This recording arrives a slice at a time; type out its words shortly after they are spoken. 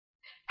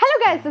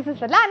Hello guys, this is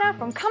Svetlana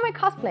from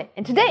Cosplay,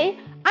 and today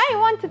I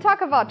want to talk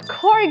about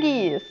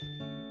Corgis.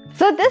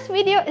 So this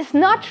video is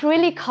not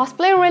really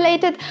cosplay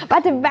related,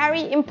 but a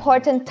very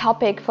important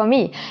topic for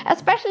me,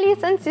 especially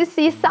since you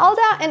see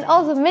Zelda and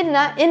also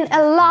Midna in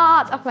a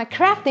lot of my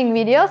crafting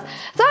videos.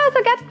 So I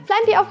also get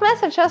plenty of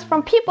messages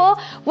from people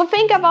who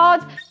think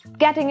about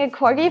getting a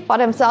Corgi for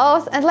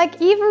themselves, and like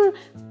even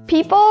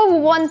people who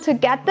want to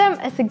get them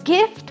as a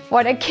gift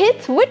for their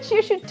kids, which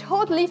you should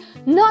totally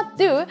not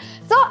do.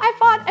 So I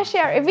thought I'd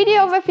share a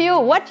video with you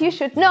what you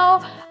should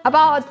know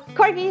about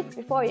Corgis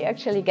before you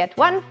actually get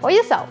one for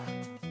yourself.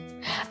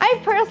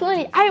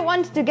 I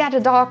wanted to get a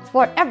dog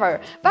forever,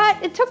 but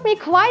it took me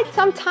quite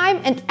some time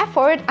and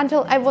effort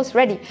until I was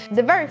ready.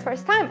 The very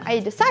first time I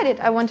decided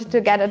I wanted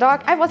to get a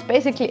dog, I was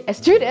basically a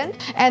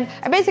student, and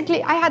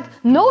I had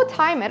no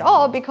time at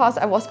all because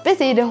I was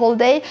busy the whole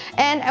day,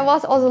 and I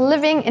was also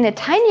living in a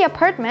tiny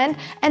apartment,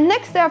 and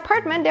next to the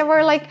apartment there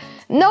were like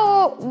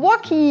no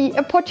walkie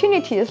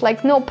opportunities,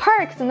 like no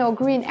parks, no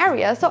green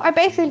areas. So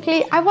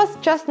I was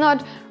just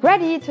not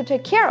ready to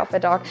take care of a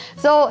dog.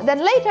 So then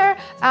later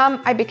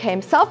I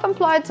became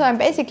self-employed, so I'm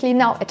basically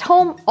now at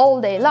home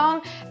all day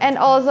long, and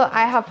also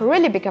I have a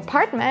really big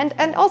apartment,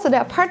 and also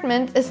the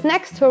apartment is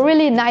next to a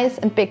really nice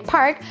and big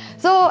park.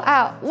 So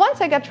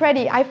once I got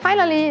ready, I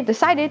finally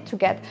decided to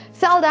get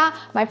Zelda,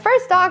 my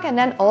first dog, and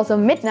then also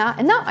Midna,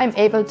 and now I'm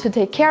able to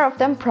take care of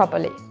them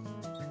properly.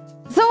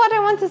 So what I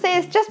want to say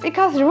is, just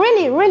because you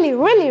really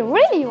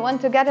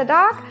want to get a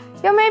dog,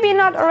 you're maybe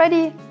not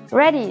already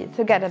ready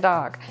to get a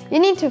dog. You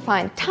need to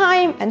find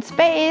time and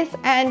space,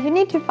 and you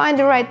need to find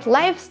the right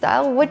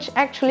lifestyle which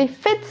actually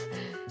fits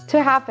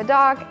to have a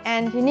dog,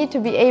 and you need to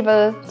be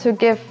able to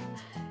give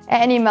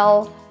an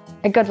animal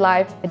a good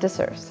life it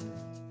deserves.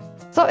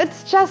 So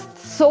it's just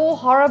so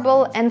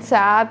horrible and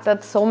sad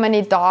that so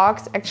many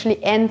dogs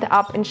actually end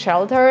up in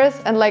shelters,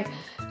 and like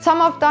some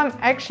of them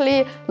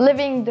actually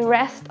living the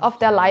rest of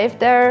their life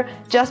there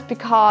just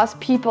because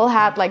people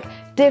had like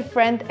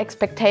different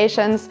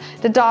expectations.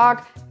 The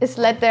dog is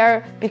let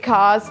there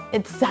because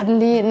it's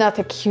suddenly not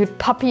a cute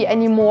puppy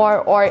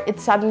anymore, or it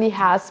suddenly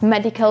has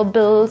medical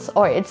bills,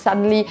 or it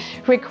suddenly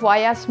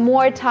requires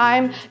more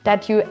time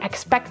that you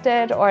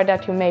expected or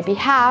that you maybe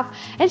have.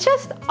 It's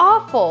just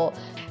awful.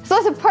 So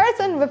as a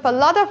person with a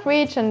lot of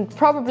reach, and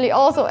probably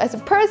also as a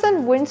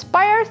person who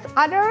inspires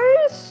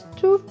others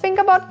to think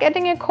about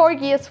getting a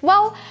Corgi as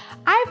well,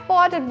 I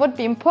thought it would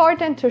be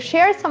important to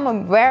share some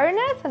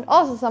awareness and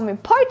also some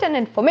important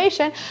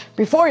information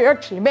before you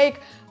actually make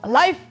a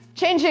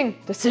life-changing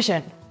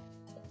decision.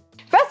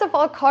 First of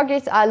all,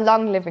 Corgis are a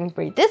long-living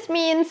breed. This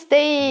means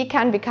they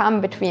can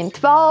become between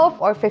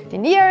 12 or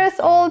 15 years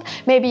old,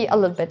 maybe a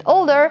little bit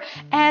older,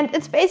 and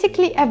it's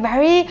basically a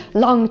very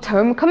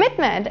long-term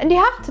commitment, and you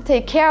have to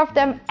take care of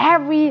them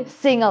every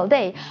single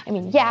day. I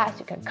mean, yes,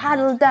 you can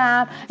cuddle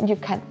them and you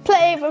can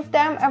play with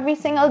them every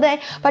single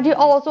day, but you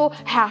also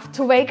have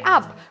to wake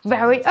up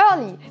very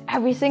early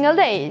every single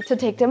day to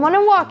take them on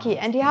a walkie,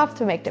 and you have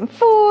to make them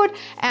food,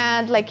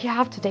 and like you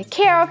have to take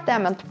care of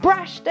them and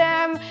brush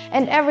them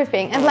and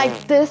everything, and like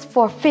this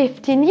for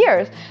 15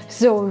 years.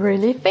 So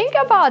really think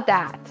about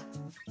that.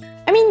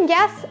 I mean,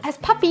 yes, as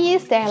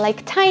puppies they're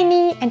like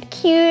tiny and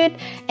cute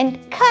and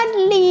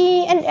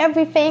cuddly and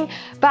everything,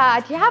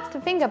 but you have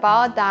to think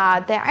about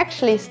that they're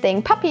actually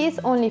staying puppies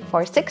only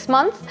for 6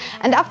 months,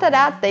 and after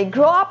that they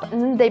grow up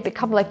and they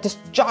become like this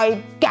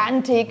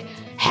gigantic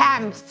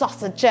ham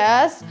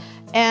sausages,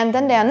 and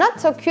then they are not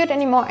so cute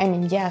anymore. I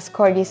mean, yes,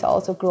 Corgis are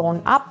also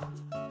grown up,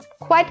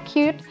 quite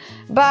cute,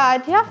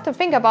 but you have to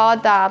think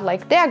about that,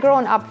 like they are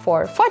grown up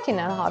for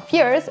 14.5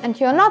 years, and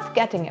you're not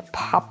getting a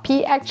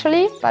puppy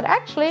actually, but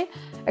actually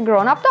a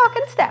grown-up dog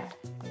instead.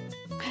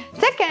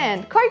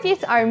 Second,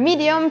 Corgis are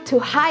medium to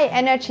high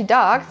energy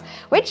dogs,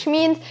 which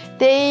means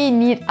they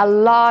need a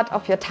lot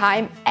of your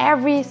time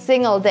every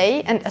single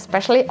day, and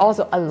especially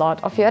also a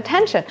lot of your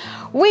attention.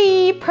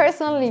 We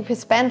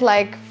spend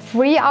like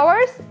 3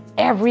 hours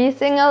every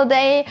single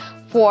day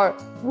for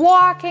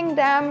walking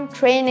them,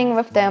 training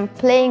with them,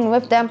 playing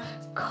with them,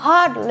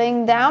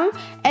 cuddling them,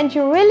 and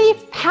you really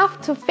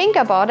have to think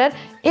about it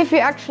if you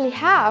actually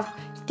have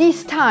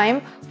this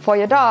time for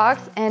your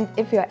dogs, and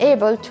if you're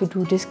able to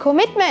do this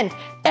commitment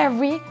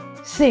every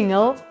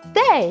single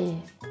day.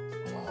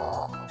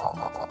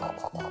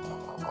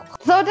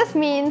 So this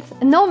means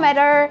no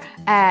matter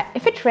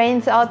if it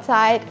rains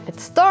outside, if it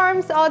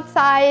storms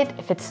outside,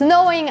 if it's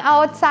snowing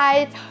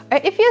outside, or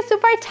if you're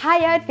super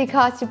tired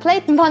because you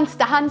played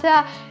Monster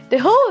Hunter the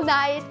whole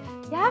night,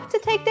 you have to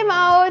take them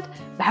out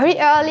very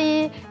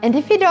early, and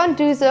if you don't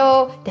do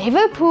so, they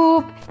will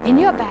poop in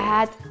your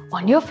bed,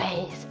 on your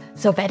face.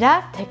 So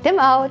better take them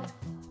out.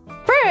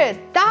 Third,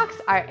 dogs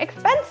are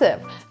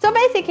expensive. So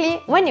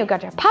basically, when you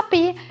got your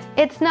puppy,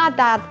 it's not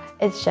that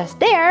it's just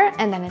there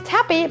and then it's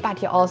happy,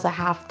 but you also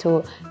have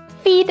to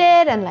feed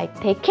it and like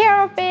take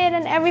care of it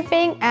and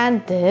everything,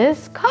 and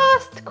this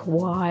costs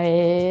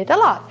quite a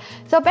lot.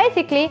 So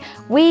basically,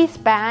 we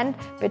spend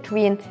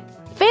between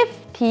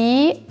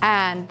 50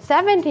 and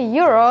 70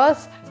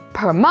 euros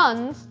per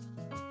month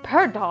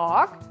per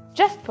dog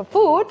just for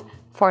food,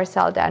 for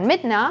Zelda and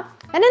Midna.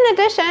 And in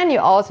addition, you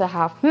also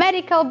have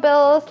medical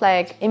bills,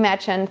 like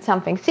imagine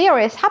something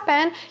serious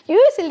happen, you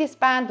usually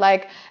spend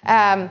like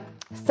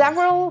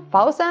several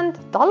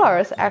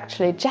 $1,000s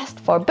actually just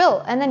for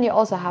bill. And then you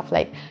also have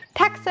like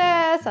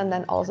taxes and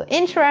then also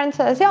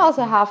insurances. You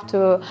also have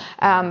to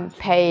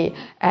pay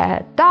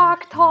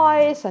dog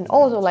toys and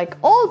also like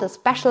all the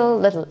special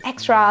little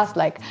extras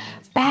like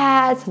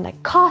beds and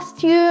like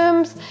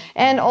costumes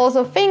and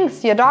also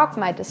things your dog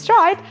might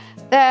destroy.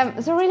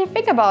 So really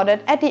think about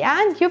it. At the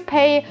end, you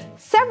pay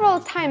several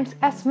times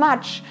as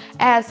much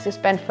as you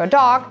spend for a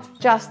dog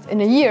just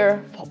in a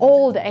year for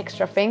all the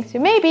extra things you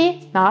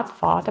maybe not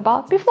thought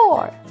about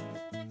before.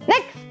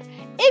 Next,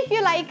 if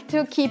you like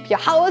to keep your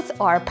house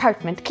or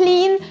apartment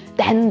clean,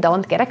 then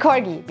don't get a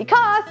Corgi,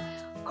 because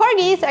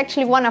Corgi is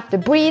actually one of the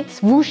breeds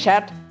who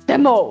shed the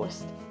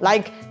most.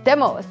 Like the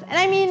most. And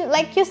I mean,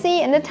 like you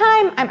see, in the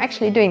time I'm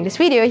actually doing this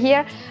video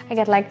here, I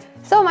get like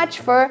so much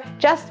fur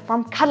just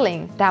from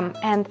cuddling them.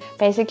 And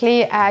basically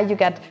you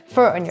get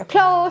fur on your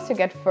clothes, you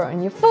get fur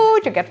on your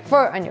food, you get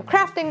fur on your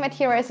crafting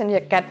materials, and you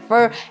get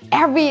fur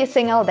every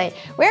single day.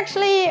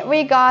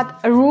 We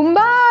got a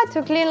Roomba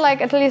to clean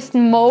like at least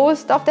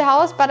most of the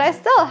house, but I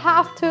still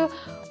have to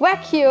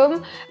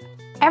vacuum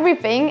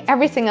everything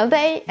every single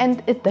day,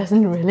 and it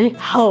doesn't really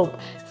help.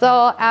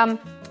 So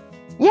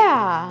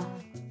yeah,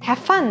 have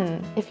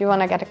fun if you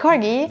want to get a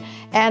Corgi.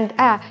 And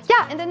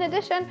yeah, and in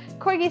addition,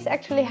 Corgis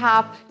actually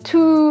have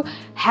 2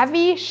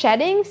 heavy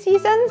shedding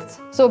seasons.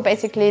 So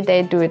basically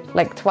they do it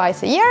like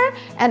twice a year,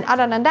 and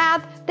other than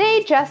that,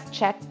 they just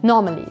shed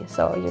normally.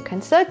 So you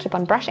can still keep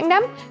on brushing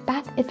them,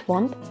 but it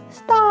won't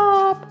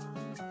stop.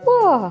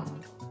 Whoa.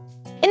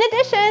 In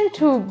addition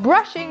to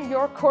brushing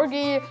your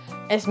Corgi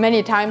as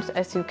many times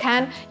as you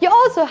can, you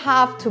also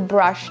have to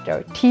brush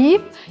their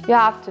teeth, you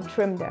have to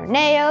trim their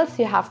nails,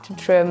 you have to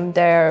trim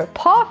their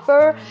paw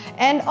fur,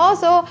 and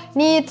also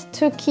need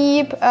to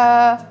keep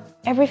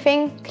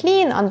everything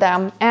clean on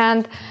them.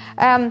 And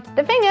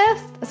the thing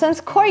is,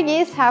 since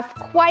Corgis have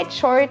quite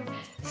short,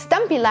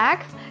 stumpy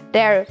legs,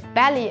 their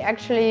belly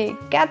actually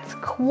gets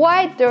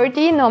quite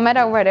dirty no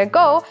matter where they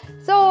go.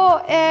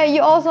 So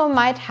you also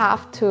might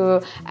have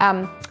to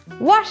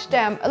wash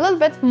them a little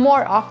bit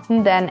more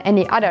often than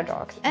any other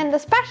dogs. And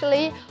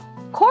especially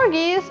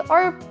Corgis,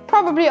 or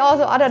probably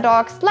also other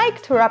dogs,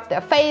 like to rub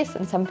their face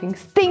in something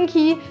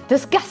stinky,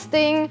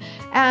 disgusting,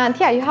 and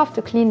yeah, you have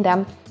to clean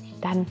them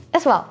then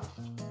as well.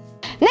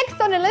 Next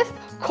on the list,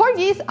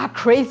 Corgis are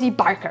crazy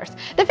barkers.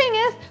 The thing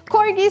is,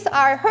 Corgis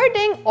are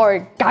herding or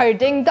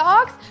guarding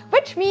dogs,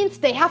 which means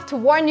they have to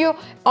warn you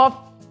of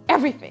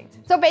everything.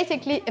 So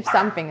basically, if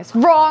something is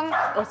wrong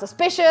or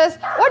suspicious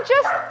or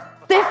just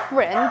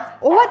different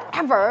or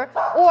whatever,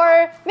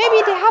 or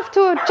maybe they have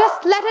to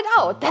just let it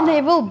out, then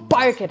they will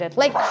bark at it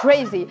like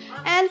crazy.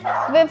 And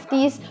with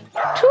these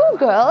 2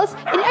 girls,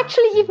 it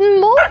actually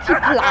even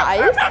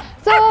multiplies.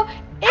 So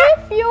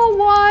if you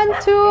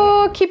want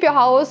to keep your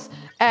house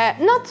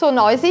not so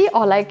noisy,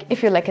 or like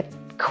if you like it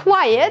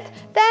quiet,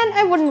 then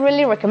I wouldn't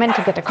really recommend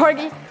to get a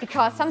Corgi,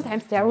 because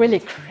sometimes they are really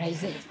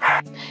crazy.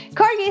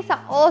 Corgis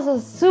are also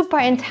super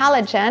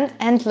intelligent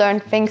and learn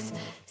things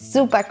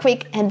super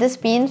quick, and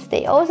this means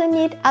they also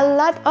need a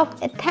lot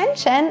of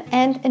attention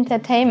and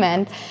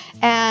entertainment.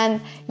 And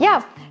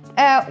yeah,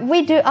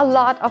 we do a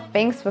lot of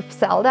things with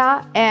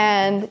Zelda,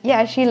 and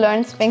yeah, she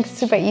learns things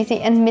super easy,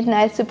 and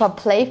Midna is super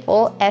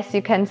playful, as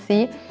you can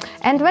see.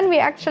 And when we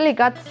actually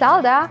got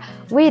Zelda,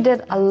 we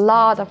did a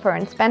lot of her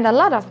and spent a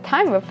lot of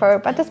time with her,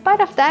 but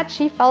despite of that,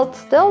 she felt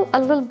still a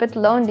little bit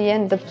lonely,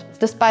 and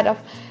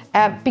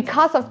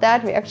because of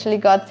that, we actually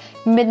got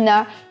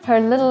Midna, her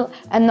little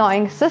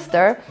annoying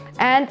sister.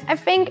 And I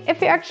think if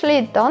you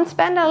actually don't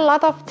spend a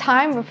lot of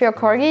time with your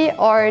Corgi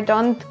or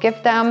don't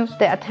give them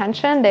the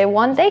attention they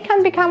want, they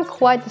can become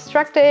quite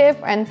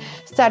destructive and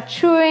start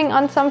chewing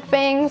on some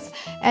things.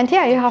 And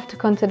yeah, you have to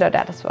consider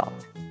that as well.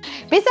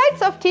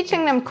 Besides of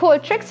teaching them cool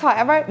tricks,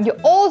 however, you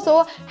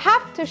also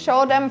have to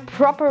show them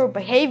proper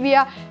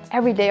behavior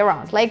every day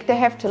around. Like they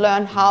have to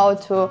learn how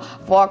to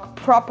walk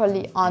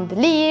properly on the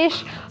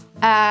leash.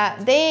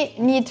 They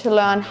need to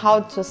learn how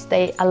to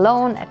stay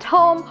alone at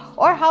home,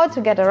 or how to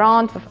get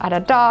around with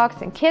other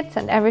dogs and kids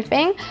and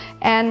everything.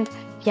 And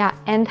yeah,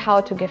 and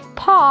how to give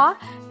paw.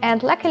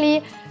 And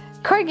luckily,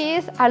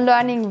 Corgis are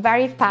learning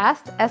very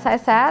fast, as I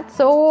said.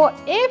 So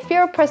if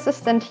you're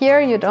persistent here,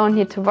 you don't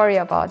need to worry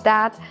about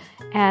that.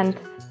 And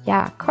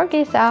yeah,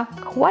 Corgis are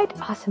quite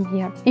awesome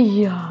here.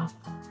 Yeah.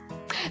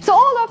 So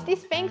all of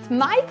these things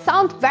might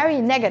sound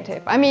very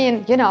negative. I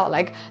mean, you know,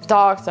 like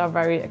dogs are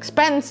very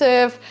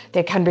expensive,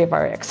 they can be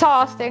very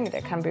exhausting,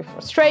 they can be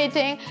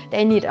frustrating,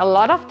 they need a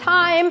lot of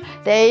time,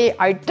 they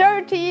are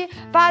dirty.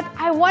 But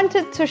I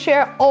wanted to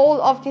share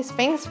all of these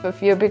things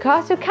with you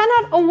because you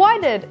cannot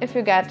avoid it if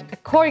you get a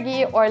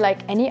Corgi or like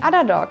any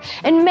other dog.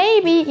 And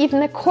maybe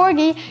even a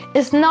Corgi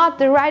is not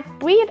the right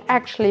breed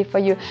actually for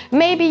you.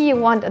 Maybe you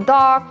want a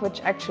dog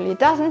which actually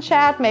doesn't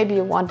shed, maybe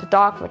you want a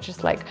dog which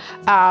is like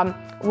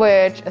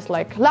which which is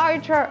like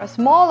larger or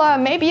smaller.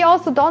 Maybe you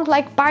also don't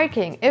like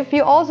barking. If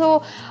you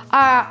also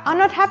are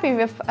not happy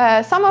with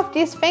some of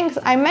these things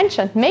I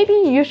mentioned, maybe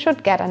you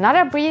should get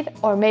another breed,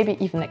 or maybe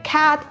even a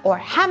cat or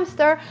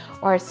hamster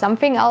or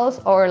something else,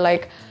 or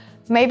like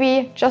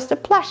maybe just a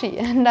plushie,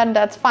 and then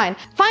that's fine.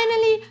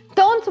 Finally,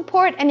 don't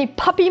support any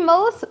puppy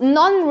mills,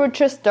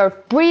 non-registered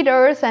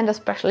breeders, and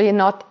especially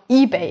not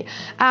eBay.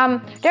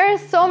 There are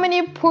so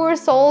many poor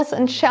souls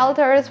in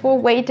shelters who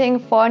are waiting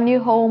for a new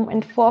home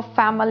and for a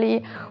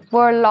family, who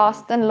are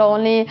lost and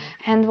lonely,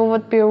 and who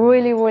would be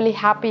really, really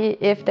happy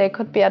if they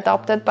could be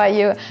adopted by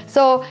you.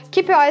 So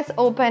keep your eyes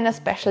open,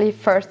 especially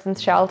first in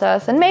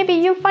shelters, and maybe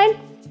you find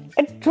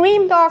a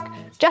dream dog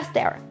just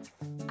there.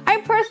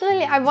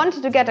 I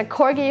wanted to get a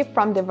Corgi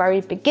from the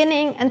very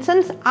beginning, and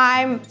since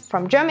I'm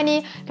from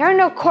Germany, there are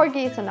no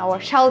Corgis in our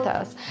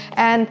shelters.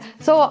 And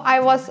so I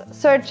was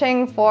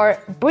searching for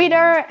a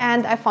breeder,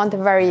 and I found a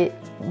very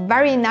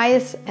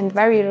nice and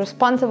very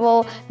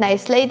responsible,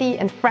 nice lady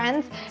in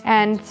France.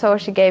 And so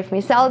she gave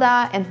me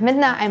Zelda and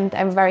Midna, and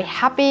I'm very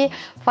happy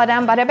for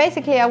them. But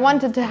I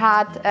wanted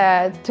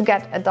to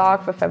get a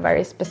dog with a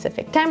very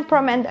specific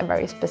temperament, a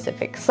very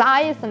specific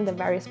size, and a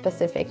very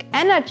specific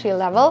energy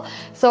level,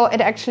 so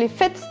it actually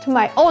fits to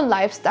my own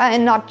lifestyle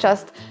and not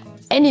just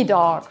any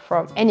dog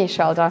from any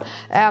shelter.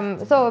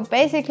 So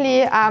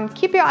basically,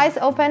 keep your eyes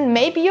open.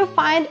 Maybe you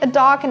find a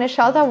dog in a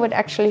shelter which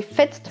actually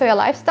fits to your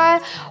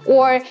lifestyle,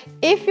 or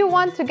if you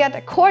want to get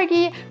a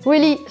Corgi,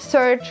 really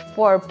search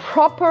for a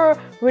proper,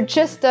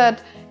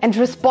 registered and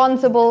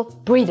responsible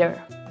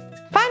breeder.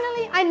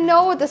 Finally, I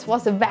know this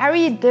was a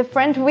very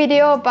different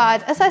video,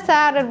 but as I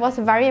said, it was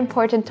a very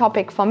important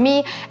topic for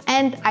me,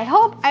 and I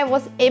hope I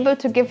was able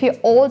to give you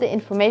all the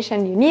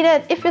information you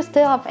needed. If you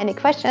still have any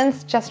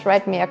questions, just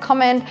write me a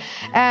comment.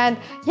 And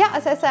yeah,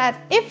 as I said,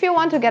 if you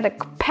want to get a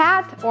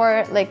pet,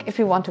 or like if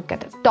you want to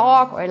get a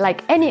dog or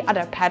like any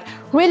other pet,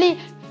 really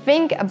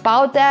think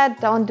about that.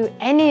 Don't do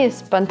any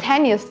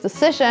spontaneous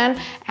decision,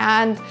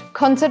 and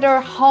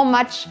consider how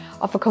much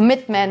of a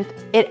commitment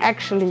it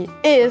actually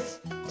is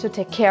to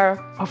take care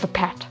of a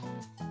pet.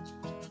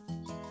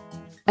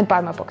 And buy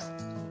my books.